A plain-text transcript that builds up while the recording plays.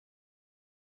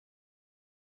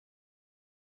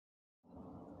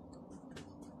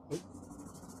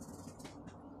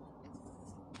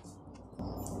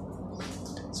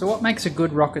So what makes a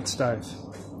good rocket stove?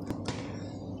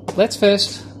 Let's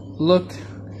first look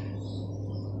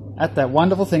at that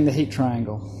wonderful thing, the heat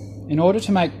triangle. In order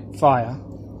to make fire,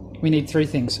 we need three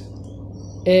things: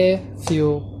 air,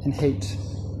 fuel, and heat.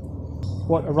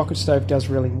 What a rocket stove does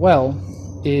really well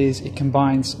is it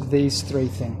combines these three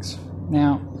things.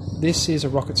 Now, this is a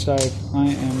rocket stove. I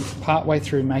am partway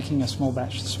through making a small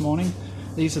batch this morning.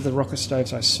 These are the rocket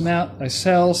stoves I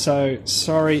sell, so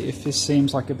sorry if this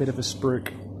seems like a bit of a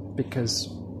spruik, because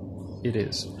it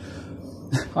is.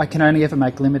 I can only ever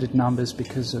make limited numbers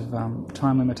because of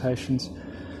time limitations,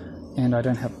 and I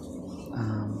don't have,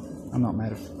 I'm not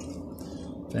made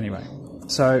of, anyway.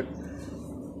 So,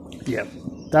 yeah,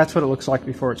 that's what it looks like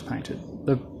before it's painted.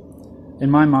 In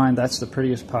my mind, that's the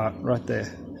prettiest part right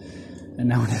there, and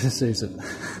no one ever sees it.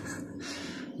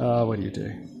 What do you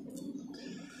do?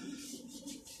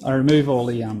 I remove all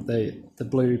the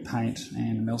blue paint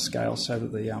and mill scale so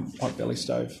that the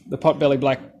potbelly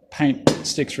black paint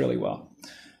sticks really well.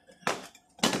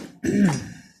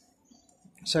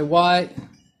 So why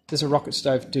does a rocket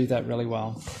stove do that really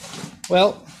well?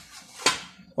 Well,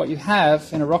 what you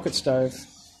have in a rocket stove,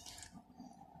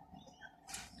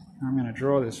 I'm going to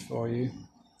draw this for you.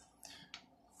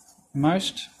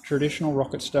 Most traditional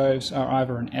rocket stoves are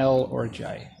either an L or a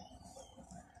J.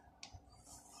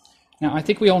 Now, I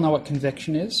think we all know what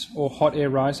convection is, or hot air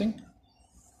rising,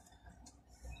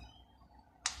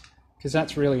 because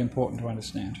that's really important to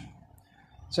understand.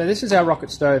 So this is our rocket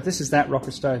stove, this is that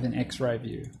rocket stove in X-ray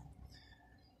view.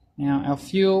 Now, our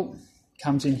fuel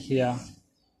comes in here,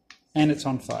 and it's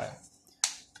on fire.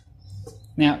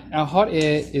 Now, our hot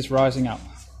air is rising up.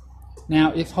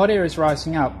 Now, if hot air is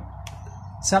rising up,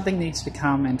 something needs to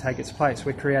come and take its place.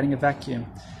 We're creating a vacuum.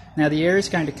 Now, the air is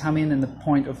going to come in the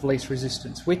point of least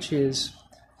resistance, which is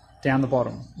down the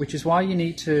bottom, which is why you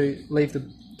need to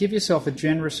give yourself a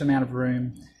generous amount of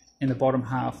room in the bottom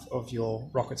half of your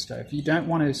rocket stove. You don't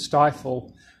want to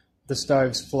stifle the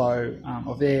stove's flow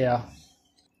of air.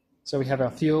 So we have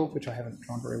our fuel, which I haven't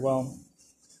drawn very well,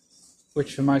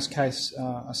 which for most cases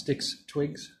are sticks,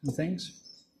 twigs and things.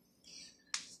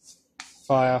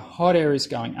 Fire, hot air is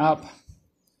going up,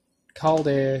 cold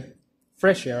air,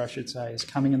 fresh air, I should say, is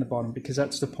coming in the bottom, because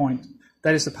that's the point,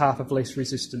 that is the path of least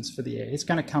resistance for the air. It's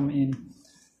going to come in,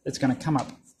 it's going to come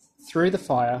up through the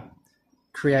fire,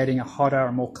 creating a hotter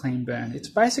and more clean burn. It's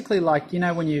basically like, you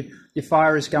know, when your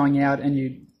fire is going out and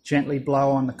you gently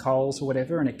blow on the coals or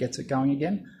whatever and it gets it going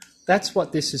again. That's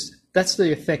what this is, that's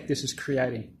the effect this is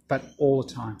creating, but all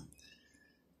the time.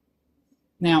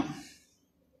 Now,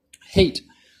 heat.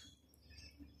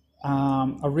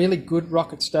 A really good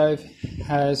rocket stove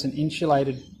has an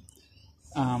insulated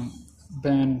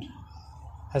burn,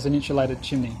 has an insulated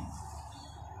chimney.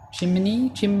 Chimney,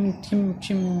 chimmery.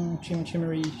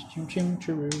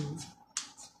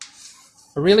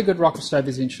 A really good rocket stove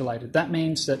is insulated. That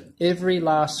means that every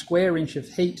last square inch of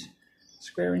heat,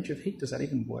 does that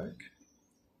even work?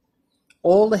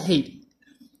 All the heat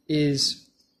is,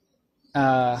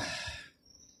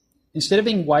 instead of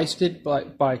being wasted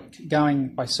by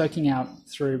soaking out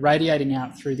through, radiating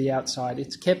out through the outside,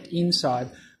 it's kept inside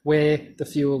where the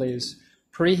fuel is,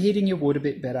 preheating your wood a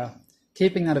bit better,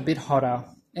 keeping that a bit hotter,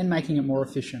 and making it more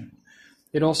efficient.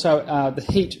 It also, the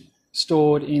heat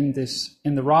stored in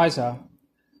the riser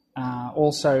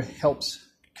also helps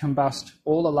combust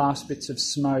all the last bits of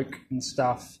smoke and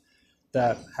stuff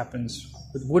that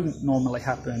wouldn't normally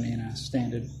happen in a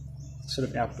standard sort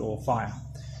of outdoor fire.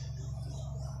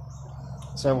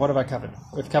 So what have I covered?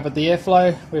 We've covered the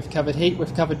airflow, we've covered heat,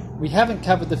 we haven't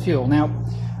covered the fuel. Now,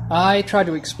 I tried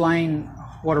to explain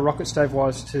what a rocket stove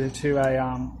was to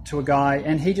a guy,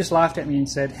 and he just laughed at me and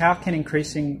said, how can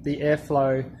increasing the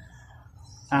airflow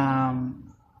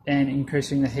and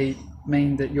increasing the heat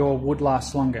mean that your wood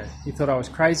lasts longer? He thought I was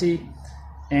crazy,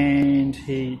 and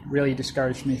he really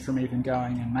discouraged me from even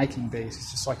going and making these.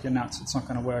 It's just like, you're nuts, it's not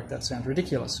going to work, that sounds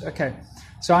ridiculous. Okay,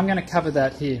 so I'm going to cover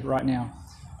that here right now.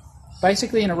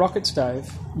 Basically, in a rocket stove,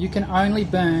 you can only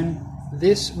burn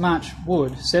this much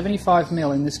wood, 75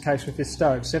 mil in this case with this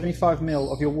stove, 75 mil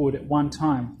of your wood at one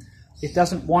time. It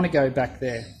doesn't want to go back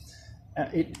there.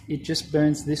 It just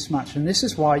burns this much, and this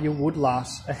is why your wood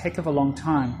lasts a heck of a long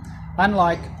time.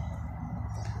 Unlike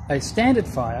a standard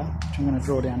fire, which I'm going to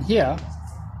draw down here,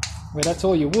 where that's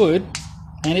all your wood,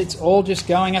 and it's all just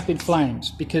going up in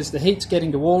flames because the heat's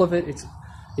getting to all of it.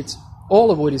 It's all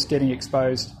the wood is getting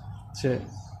exposed to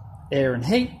air and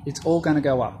heat. It's all going to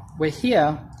go up. Where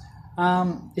here,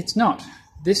 it's not.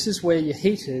 This is where your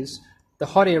heat is. The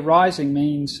hot air rising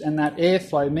means, and that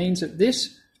airflow means that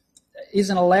this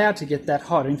isn't allowed to get that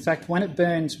hot. In fact, when it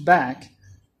burns back,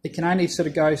 it can only sort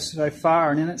of go so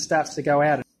far, and then it starts to go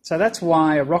out. So that's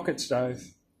why a rocket stove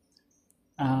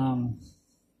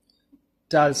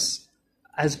does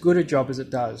as good a job as it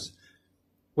does.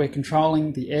 We're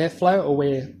controlling the airflow, or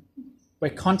we're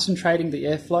concentrating the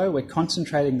airflow, we're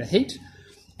concentrating the heat,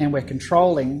 and we're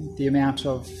controlling the amount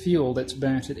of fuel that's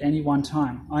burnt at any one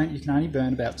time. You can only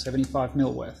burn about 75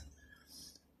 mil worth.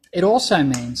 It also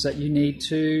means that you need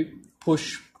to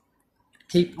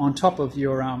keep on top of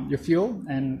your fuel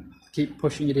and keep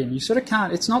pushing it in. You sort of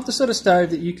can't, it's not the sort of stove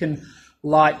that you can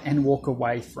light and walk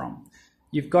away from.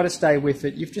 You've got to stay with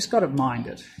it. You've just got to mind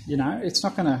it. You know, it's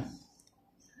not going to,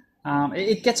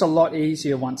 it gets a lot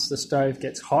easier once the stove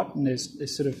gets hot, and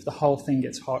there's sort of the whole thing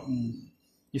gets hot, and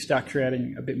you start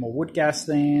creating a bit more wood gas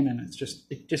then, and it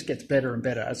just gets better and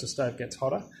better as the stove gets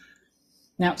hotter.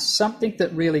 Now, something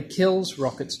that really kills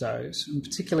rocket stoves, and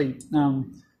particularly,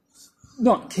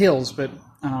 not kills, but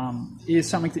is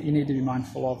something that you need to be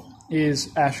mindful of, is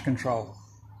ash control.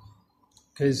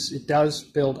 Because it does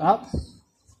build up,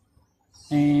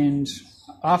 and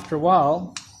after a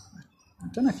while, I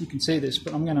don't know if you can see this,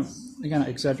 but I'm going to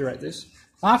exaggerate this.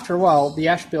 After a while, the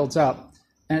ash builds up,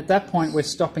 and at that point, we're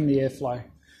stopping the airflow.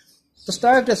 The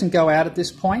stove doesn't go out at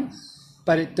this point,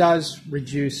 but it does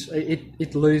reduce.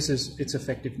 It loses its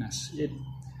effectiveness.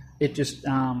 It just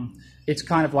it's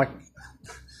kind of like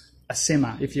a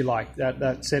simmer, if you like,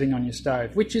 that setting on your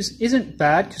stove, which isn't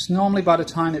bad, because normally by the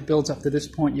time it builds up to this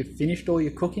point, you've finished all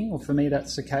your cooking, or for me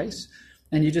that's the case,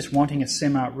 and you're just wanting a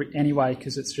simmer anyway,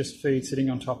 because it's just food sitting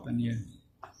on top, and you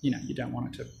don't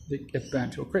want it to get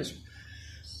burnt to a crisp.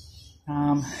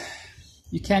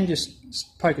 You can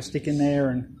just poke a stick in there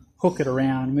and hook it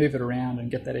around, move it around, and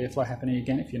get that airflow happening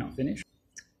again if you're not finished.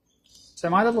 So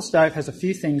my little stove has a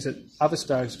few things that other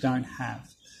stoves don't have.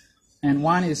 And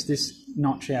one is this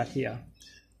notch out here.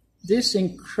 This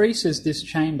increases this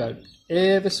chamber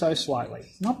ever so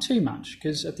slightly. Not too much,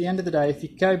 because at the end of the day, if you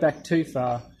go back too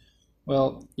far,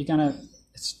 well, you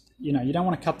don't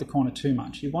want to cut the corner too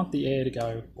much. You want the air to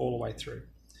go all the way through.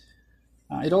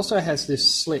 It also has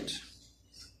this slit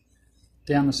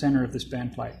down the centre of this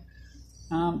burn plate.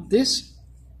 This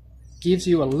gives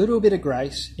you a little bit of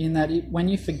grace in that when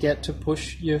you forget to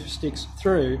push your sticks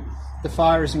through, the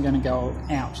fire isn't going to go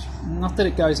out. Not that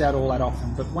it goes out all that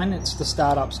often, but when it's the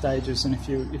start-up stages, and if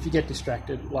you get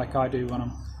distracted, like I do when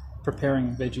I'm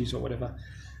preparing veggies or whatever,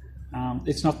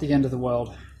 it's not the end of the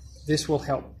world. This will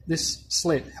help. This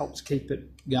slit helps keep it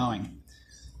going.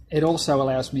 It also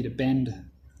allows me to bend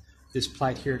this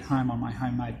plate here at home on my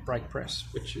homemade brake press,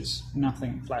 which is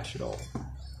nothing flash at all.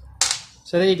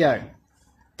 So there you go.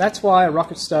 That's why a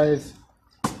rocket stove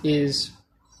is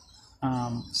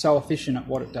so efficient at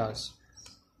what it does.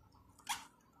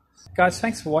 Guys,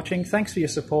 thanks for watching. Thanks for your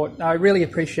support. I really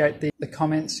appreciate the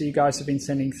comments you guys have been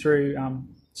sending through,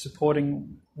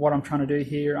 supporting what I'm trying to do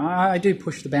here. I do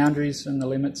push the boundaries and the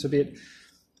limits a bit.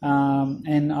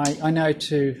 And I know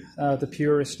to the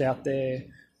purist out there,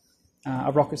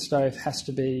 a rocket stove has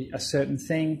to be a certain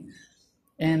thing.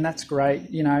 And that's great.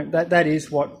 You know, that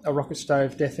is what a rocket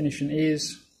stove definition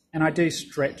is. And I do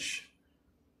stretch.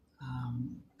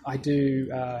 I do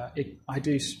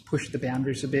push the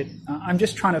boundaries a bit. I'm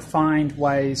just trying to find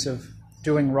ways of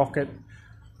doing rocket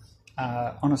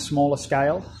on a smaller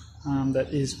scale that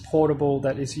is portable,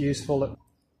 that is useful.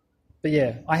 But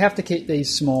yeah, I have to keep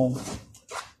these small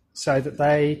so that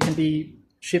they can be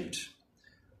shipped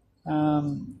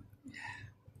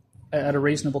at a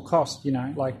reasonable cost. You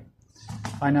know, like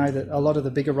I know that a lot of the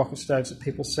bigger rocket stoves that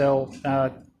people sell,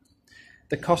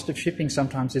 the cost of shipping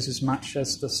sometimes is as much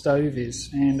as the stove is,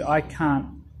 and I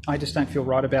just don't feel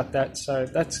right about that. So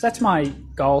that's my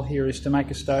goal here, is to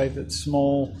make a stove that's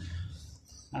small,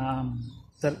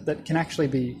 that can actually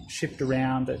be shipped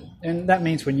around. And that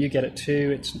means when you get it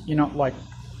too, you're not like,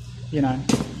 you know,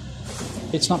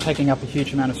 it's not taking up a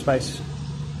huge amount of space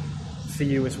for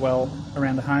you as well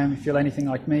around the home. If you're anything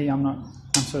like me, I'm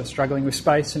sort of struggling with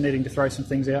space and needing to throw some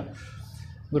things out. A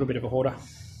little bit of a hoarder.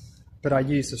 But I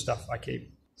use the stuff I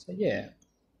keep. So yeah,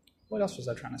 what else was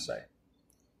I trying to say?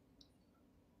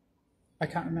 I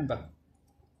can't remember.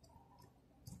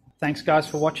 Thanks guys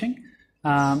for watching.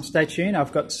 Stay tuned.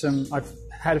 I've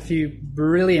had a few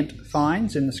brilliant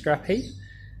finds in the scrap heap,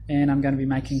 and I'm going to be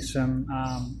making some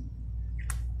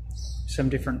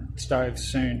different stoves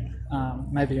soon.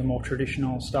 Maybe a more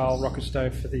traditional style rocket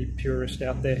stove for the purist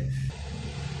out there.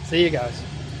 See you guys.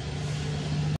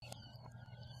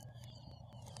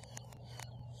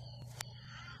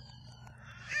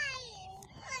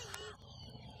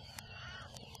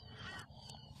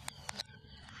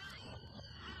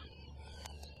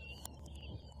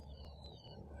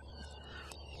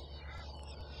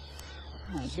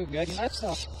 Good, good. That's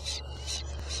all.